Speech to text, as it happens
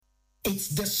It's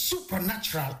the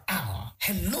supernatural hour.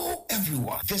 Hello,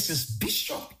 everyone. This is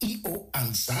Bishop E.O.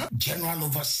 Ansah, General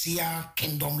Overseer,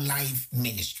 Kingdom Life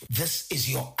Ministry. This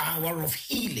is your hour of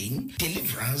healing,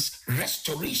 deliverance,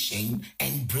 restoration,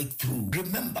 and breakthrough.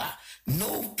 Remember,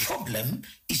 no problem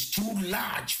is too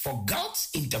large for God's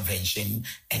intervention,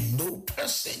 and no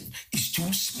person is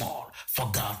too small for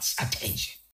God's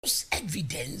attention.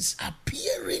 Evidence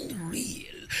appearing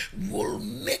real will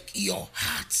make your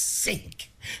heart sink.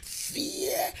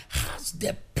 Fear has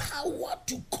the power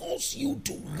to cause you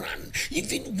to run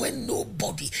even when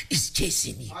nobody is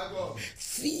chasing you.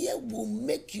 Fear will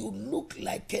make you look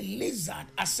like a lizard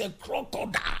as a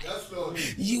crocodile. Yes,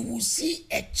 you will see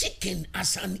a chicken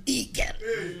as an eagle,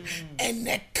 and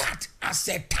a cat as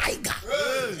a tiger.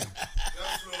 Yes,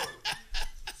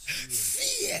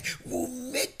 fear will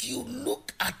make you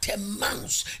look at a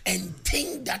mouse and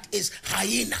think that is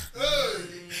hyena.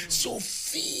 So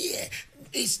fear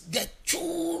is the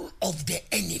tool of the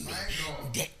enemy.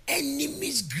 The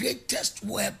enemy's greatest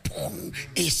weapon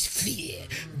is fear.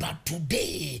 But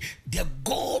today, the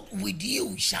God with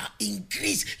you shall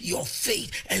increase your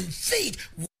faith, and faith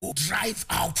will drive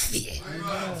out fear.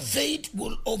 Faith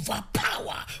will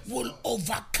overpower, will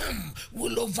overcome,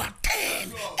 will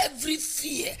overturn every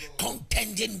fear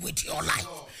contending with your life.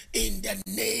 In the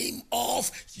name of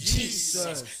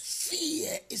Jesus.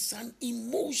 Fear is an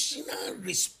emotional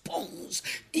response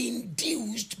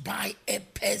induced by a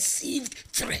perceived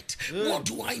threat. What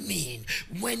do I mean?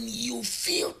 When you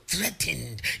feel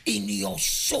threatened in your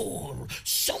soul,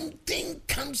 something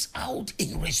comes out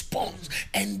in response,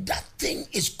 and that thing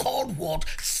is called what?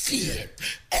 Fear.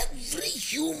 Every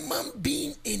human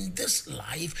being in this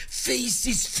life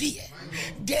faces fear.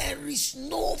 There is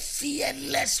no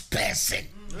fearless person.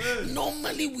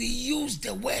 Normally we use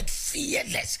the word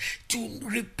fearless to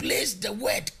replace the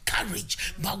word courage,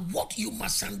 but what you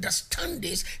must understand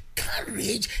is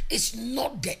courage is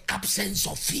not the absence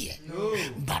of fear,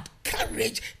 but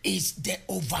courage is the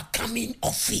overcoming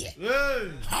of fear.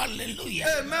 Hallelujah.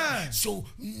 Amen. So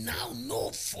now know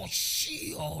for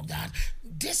sure that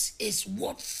this is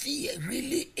what fear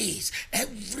really is.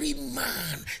 Every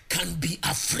man can be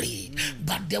afraid,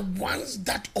 but the ones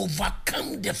that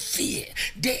overcome the fear,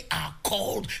 they are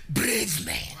called brave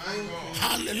men.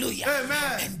 Hallelujah.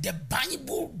 Amen. And the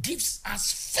Bible gives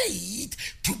us faith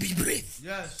to be brave.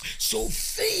 Yes. So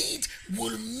faith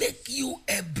will make you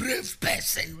a brave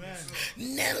person. Amen.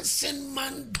 Nelson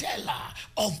Mandela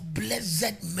of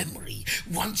blessed memory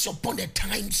once upon a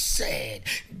time said,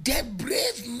 the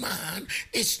brave man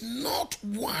is not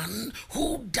one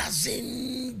who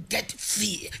doesn't get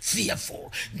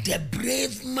fearful. The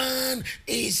brave man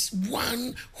is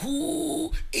one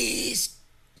who is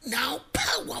now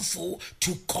powerful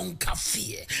to conquer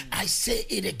fear. I say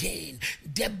it again.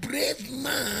 The brave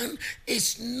man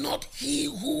is not he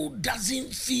who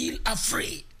doesn't feel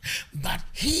afraid, but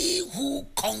he who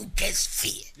conquers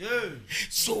fear.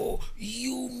 So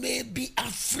you may be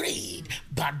afraid,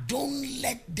 but don't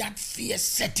let that fear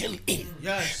settle in.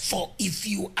 For if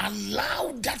you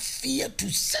allow that fear to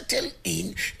settle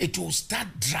in, it will start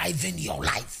driving your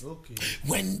life.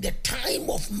 When the time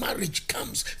of marriage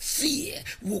comes, fear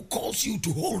will cause you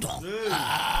to hold on.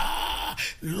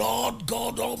 Lord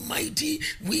God Almighty,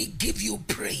 we give you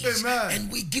praise. Amen.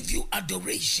 And we give you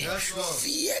adoration.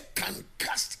 Fear can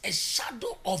cast a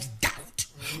shadow of doubt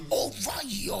over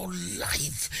your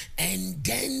life and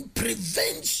then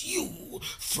prevents you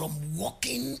from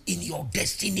walking in your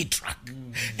destiny track.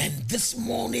 And this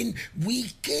morning we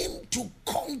came to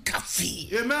conquer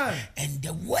fear. Amen. And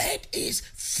the word is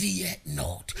fear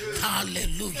not.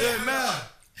 Hallelujah. Amen.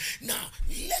 Now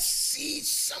let's see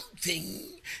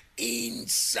something in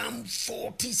Psalm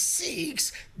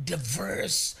 46, the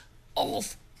verse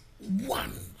of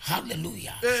 1.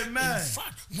 Hallelujah. Amen. In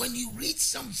fact, when you read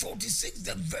Psalm 46,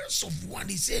 the verse of 1,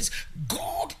 it says,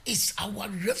 God is our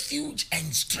refuge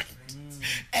and strength,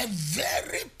 a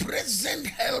very present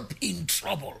help in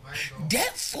trouble.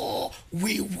 Therefore,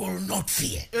 we will not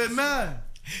fear. Amen.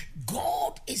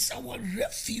 God is our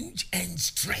refuge and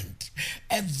strength,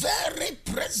 a very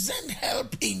present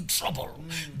help in trouble.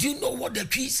 Do you know what the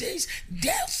tree says?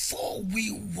 Therefore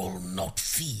we will not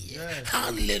fear.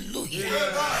 Hallelujah.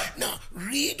 Now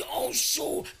read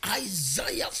also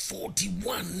Isaiah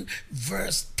 41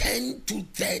 verse 10 to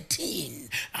 13.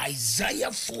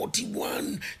 Isaiah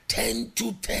 41 10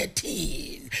 to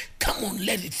 13. Come on,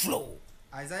 let it flow.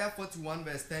 Isaiah 41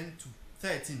 verse 10 to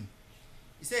 13.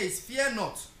 It says, fear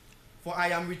not, for I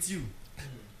am with you.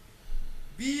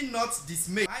 Be not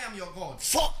dismayed. I am your God.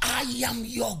 For I am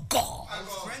your God. I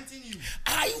will strengthen you.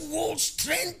 I will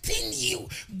strengthen you.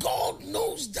 God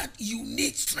knows that you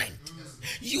need strength.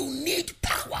 You need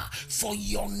power for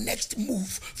your next move,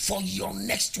 for your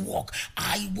next walk.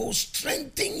 I will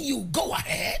strengthen you. Go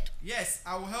ahead. Yes,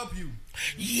 I will help you.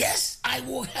 Yes, I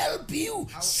will help you,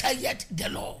 saith the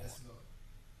Lord. Yes, Lord.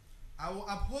 I will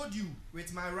uphold you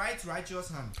with my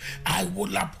righteous hand. I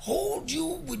will uphold you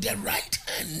with the right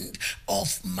hand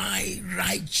of my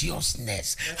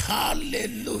righteousness.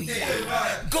 Hallelujah.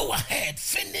 Amen. Go ahead,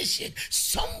 finish it.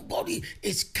 Somebody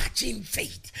is catching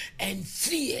faith and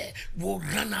fear will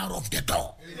run out of the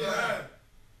door. Amen.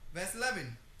 Verse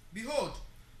 11. Behold,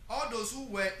 all those who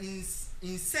were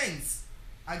incensed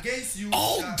against you,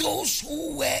 all those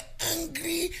who were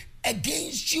angry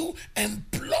against you and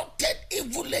plotted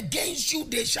evil against you,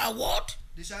 they shall what?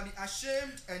 They shall be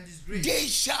ashamed and disgraced. They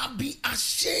shall be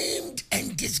ashamed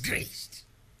and disgraced.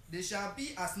 They shall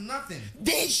be as nothing.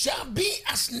 They shall be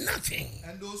as nothing.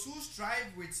 And those who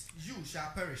strive with you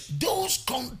shall perish. Those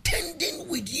contending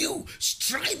with you,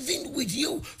 striving with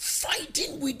you,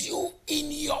 fighting with you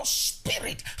in your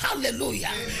spirit.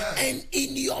 Hallelujah. Amen. And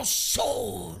in your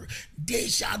soul, they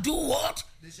shall do what?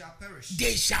 They shall perish.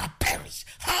 They shall perish.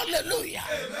 Hallelujah.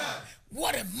 Amen.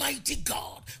 What a mighty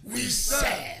God we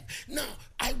serve. Now,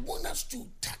 I want us to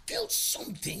tackle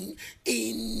something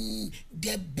in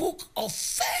the book of 1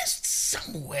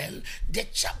 Samuel, the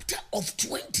chapter of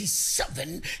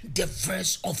 27, the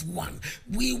verse of 1.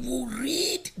 We will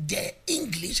read the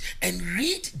English and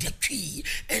read the key,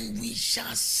 and we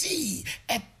shall see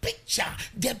a picture,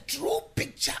 the true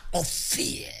picture of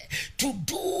fear to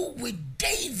do with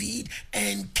David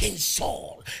and King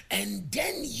Saul. And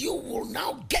then you will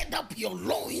now get up your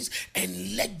loins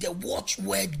and let the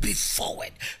watchword be forward.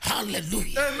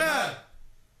 Hallelujah. Amen.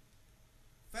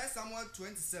 1 Samuel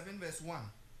 27 verse 1.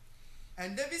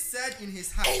 And David said in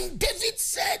his heart. And David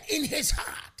said in his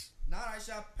heart. Now I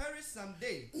shall perish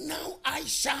someday. Now I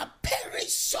shall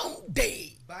perish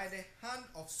someday. By the hand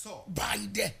of Saul. By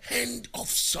the hand of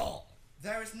Saul.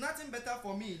 There is nothing better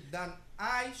for me than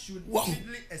I should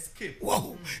speedily escape.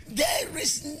 Whoa. There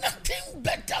is nothing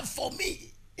better for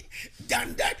me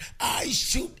than that I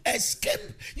should escape.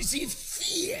 You see,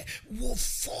 fear will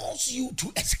force you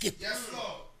to escape. Yes,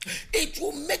 Lord. It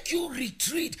will make you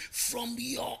retreat from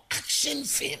your action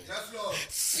field. Yes, Lord.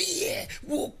 Fear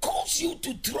will cause you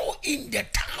to throw in the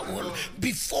towel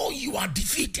before you are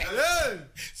defeated. Hey.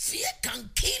 Fear can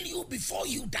kill you before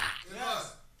you die.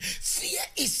 Yes. Fear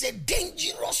is a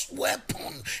dangerous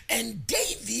weapon, and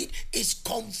David is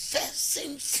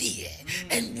confessing fear.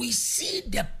 And we see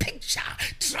the picture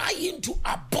trying to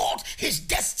abort his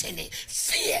destiny.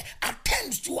 Fear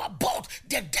attempts to abort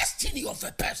the destiny of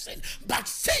a person, but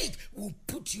faith will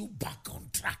put you back on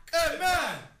track.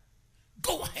 Amen.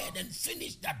 Go ahead and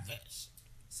finish that verse.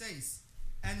 Says,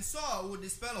 and Saul will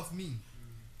dispel of me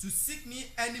to seek me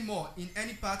any more in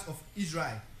any part of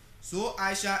Israel. So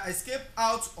I shall escape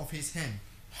out of his hand.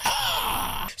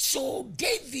 So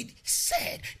David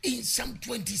said in Psalm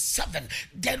 27,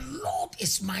 the Lord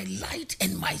is my light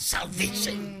and my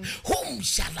salvation. Whom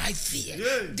shall I fear?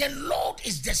 The Lord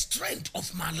is the strength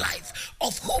of my life.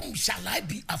 Of whom shall I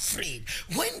be afraid?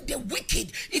 When the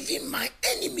wicked, even my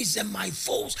enemies and my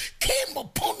foes, came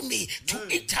upon me to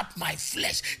eat up my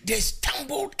flesh, they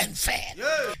stumbled and fell.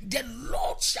 The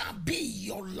Lord shall be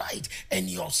your light and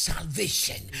your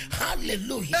salvation.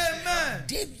 Hallelujah. Amen.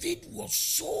 David was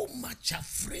so much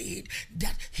afraid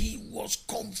that he was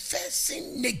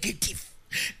confessing negative,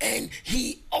 and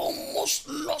he almost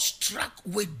lost track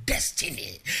with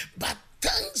destiny. But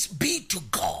thanks be to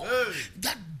God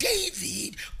that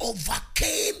David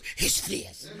overcame his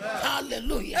fears. Amen.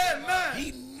 Hallelujah. Amen.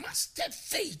 He mastered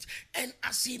faith, and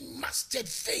as he mastered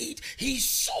faith, he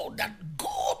saw that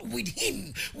God with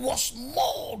him was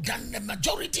more than the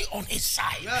majority on his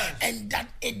side. Yes. And that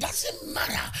it doesn't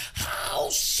matter how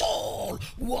Saul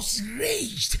was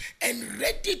raged and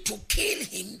ready to kill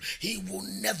him, he will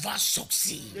never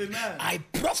succeed. Amen. I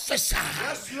prophesy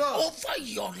over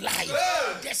your life,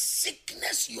 the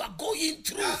sickness you are going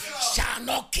through shall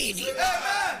not kill you.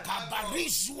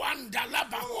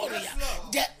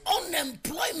 The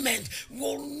unemployment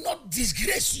will not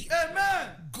disgrace you. Amen.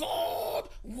 God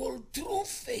will through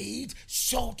faith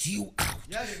sort you out.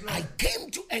 Yes, I came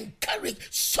to encourage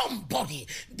somebody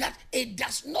that it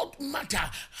does not matter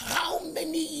how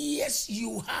many years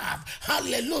you have.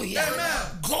 Hallelujah.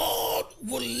 Amen. God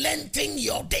will lengthen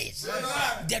your days.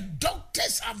 Amen. The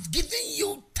doctors have given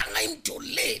you time to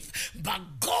live, but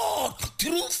God,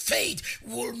 through faith,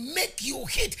 will make you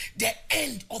hit the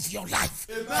end of your life.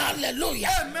 Amen. Hallelujah.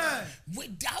 Amen.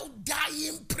 Without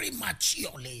dying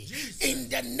prematurely. Jesus. In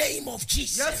the name of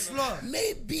Jesus. Yes, Lord.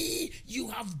 Maybe you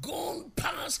have gone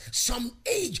past some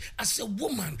age as a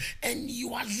woman and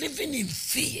you are living in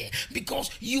fear because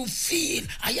you feel,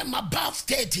 I am above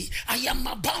 30, I am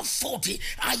above 40,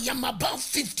 I am above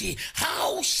 50.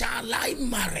 How shall I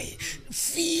marry?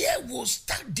 Fear will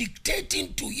start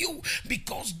dictating to you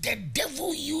because the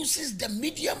devil uses the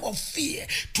medium of fear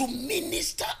to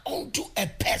minister unto a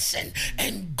person,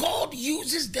 and God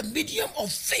uses the medium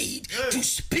of faith to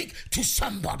speak to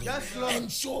somebody. Yes,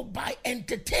 and so by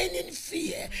entertaining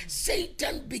fear,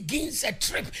 Satan begins a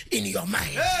trip in your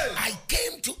mind. I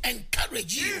came to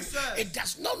encourage you. Jesus. It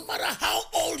does not matter how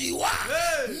old you are.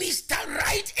 Mr.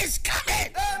 Right is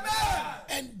coming. Amen.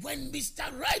 And when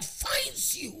Mr. Right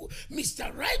finds you,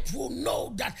 Mr. Right will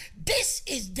know that this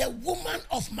is the woman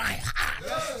of my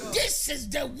heart. This is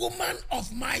the woman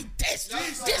of my taste.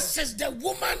 This is the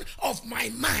woman of my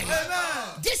mind.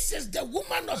 Amen. This is the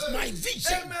woman of my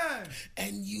vision. Amen.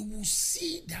 And you will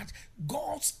see that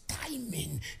God's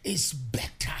timing is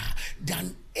better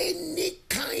than any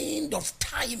kind of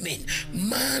timing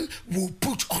man will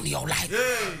put on your life.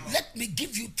 Let me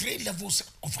give you 3 levels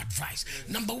of advice.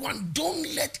 Number 1, don't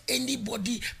let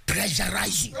anybody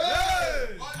pressurize you.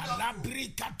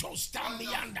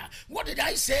 What did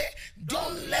I say?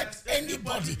 Don't let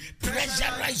anybody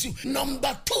pressurize you.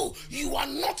 Number 2, you are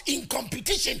not in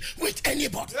competition with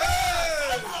anybody.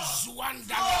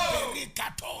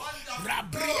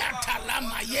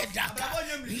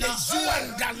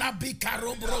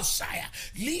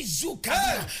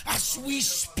 As we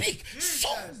speak,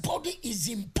 somebody is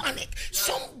in panic,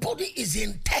 somebody is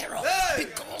in terror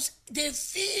because they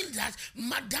feel that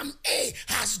Madam A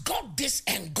has got this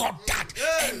and got that,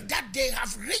 and that they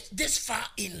have reached this far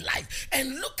in life.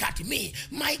 And look at me,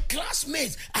 my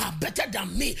classmates are better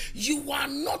than me. You are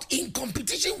not in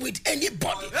competition with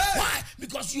anybody. Why?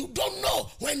 Because you don't know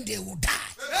when they will die.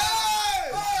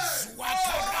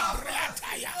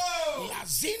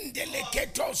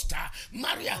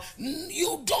 Maria,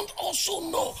 you don't also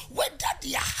know whether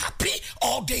they are happy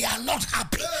or they are not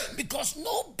happy, because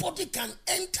nobody can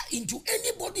enter into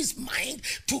anybody's mind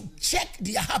to check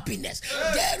their happiness.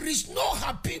 There is no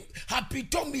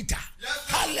happy-tometer.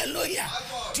 Hallelujah.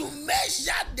 To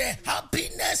measure the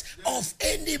happiness of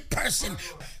any person,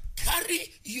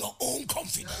 carry your own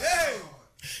confidence.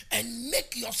 And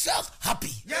make yourself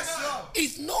happy. Yes, Lord.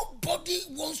 If nobody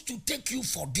wants to take you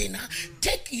for dinner,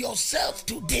 take yourself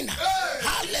to dinner.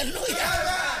 Hallelujah.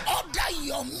 Order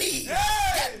your meal.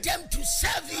 Get them to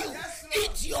serve you.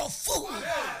 Eat your food.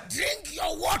 Drink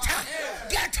your water.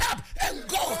 Get up and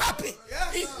go happy.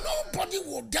 If nobody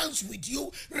will dance with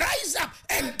you, rise up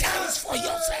and dance for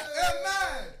yourself.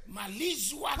 Amen.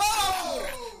 Malizua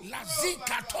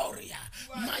Lazikatoria.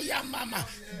 Maya mama.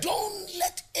 Don't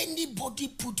let anybody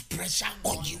put pressure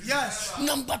on you. Yes.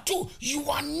 Number 2, you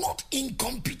are not in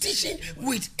competition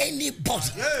with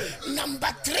anybody.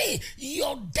 Number 3,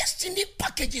 your destiny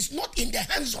package is not in the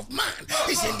hands of man,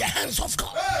 it's in the hands of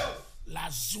God. La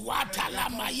Zuata La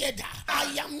Mayeda.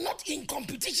 I am not in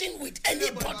competition with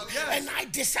anybody, and I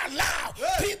disallow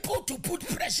people to put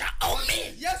pressure on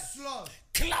me. Yes, Lord.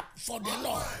 Clap for the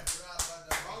Lord.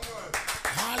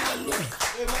 Hallelujah.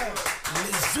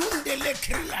 Lezundele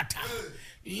Kriata.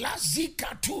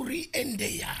 Lazikaturi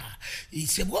Endeya. He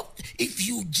said, well, if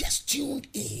you just tuned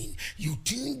in, you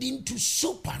tuned into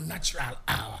Supernatural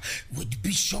Hour with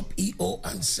Bishop E.O.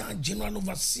 Ansah, General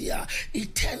Overseer,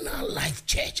 Eternal Life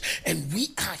Church. And we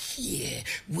are here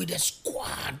with a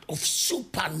squad of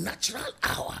Supernatural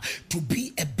Hour to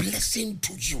be a blessing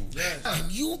to you. Yes.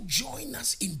 And you join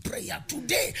us in prayer.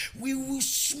 Today, we will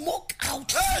smoke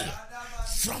out fear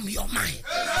from your mind.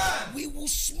 We will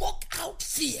smoke out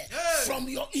fear from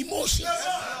your emotions.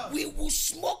 We will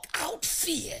smoke out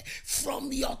fear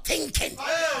from your thinking.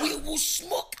 We will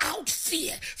smoke out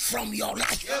fear from your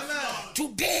life.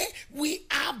 Today we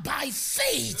are by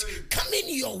faith coming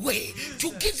your way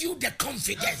to give you the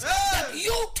confidence that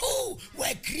you too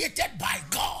were created by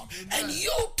God, and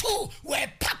you too were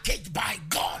packaged by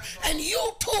God, and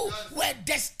you too were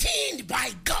destined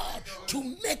by God to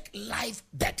make life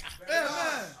better.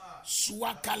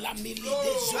 Swakala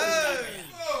milide zonda.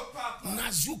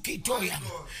 Nazuki Toya.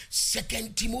 2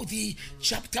 Timothy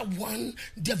chapter 1,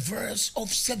 the verse of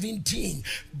 17.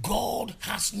 God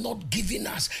has not given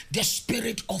us the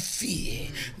spirit of fear,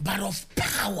 but of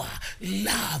power,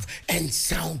 love, and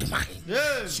sound mind.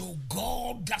 So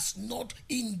God does not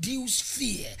induce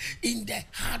fear in the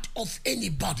heart of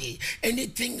anybody,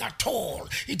 anything at all.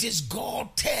 It is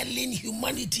God telling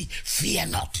humanity, fear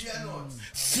not.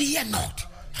 Fear not.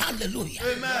 Hallelujah.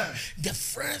 Amen. The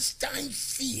first time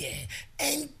fear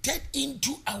entered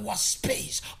into our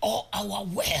space or our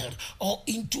world or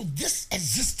into this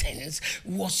existence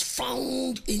was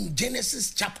found in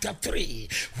Genesis chapter 3,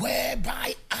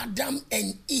 whereby Adam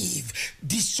and Eve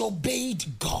disobeyed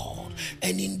God,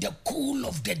 and in the cool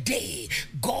of the day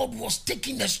God was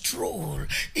taking a stroll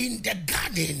in the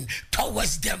garden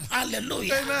towards them.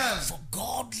 Hallelujah. Amen. For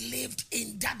God lived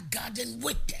in that garden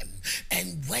with them,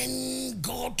 and when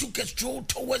God took a stroll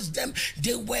towards them,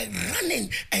 they were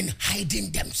running and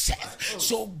hiding themselves.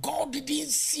 So God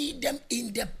didn't see them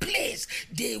in the place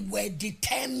they were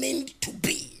determined to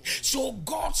be. So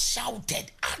God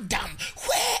shouted, Adam,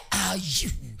 where are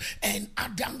you? And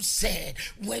Adam said,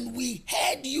 when we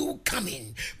heard you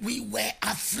coming, we were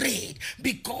afraid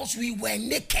because we were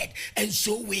naked, and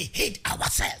so we hid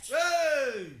ourselves.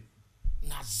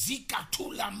 Nazika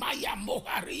tula maya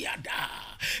mohariada.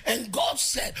 And God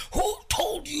said, who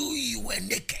told you you were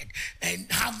naked? And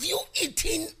have you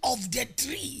eaten of the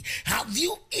tree? Have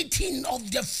you eaten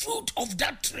of the fruit of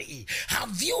that tree?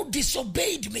 Have you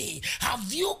disobeyed me?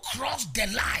 Have you crossed the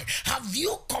line? Have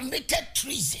you committed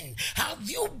treason? Have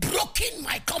you broken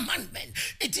my commandment?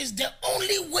 It is the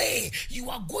only way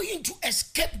you are going to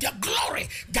escape the glory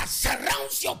that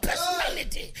surrounds your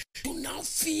personality. You now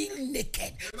feel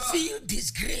naked, feel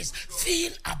disgrace,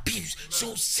 feel abuse.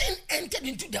 So sin entered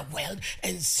into the world,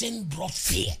 and sin brought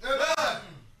fear.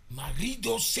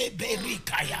 Marido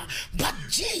Seberikaya. But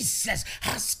Jesus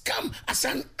has come as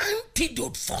an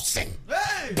antidote for sin.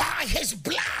 By his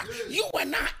blood, you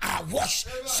and I are washed.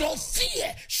 So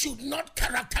fear should not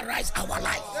characterize our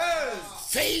life.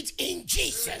 Faith in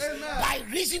Jesus, by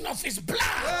reason of his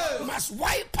blood, must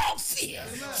wipe out fear,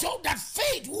 so that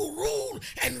faith will rule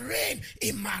and reign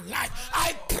in my life.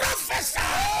 I prophesy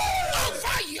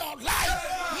over your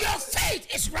life. Your faith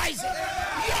is rising.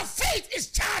 Your faith is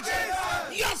charging.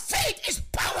 Your faith is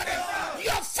powering.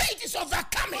 Your faith is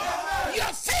overcoming.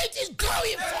 Your faith is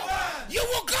going forward. You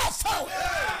will go forward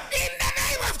in the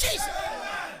name of Jesus.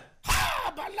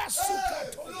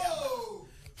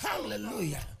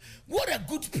 Hallelujah. What a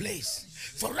good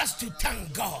place for us to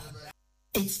thank God.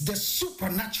 It's the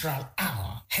supernatural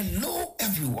hour. Hello,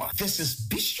 everyone. This is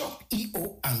Bishop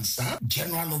E.O. Ansah,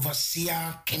 General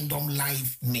Overseer, Kingdom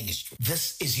Life Ministry.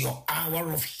 This is your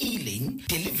hour of healing,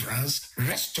 deliverance,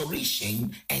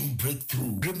 restoration, and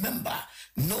breakthrough. Remember,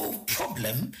 no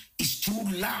problem is too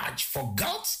large for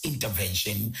God's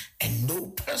intervention, and no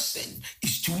person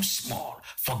is too small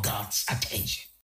for God's attention.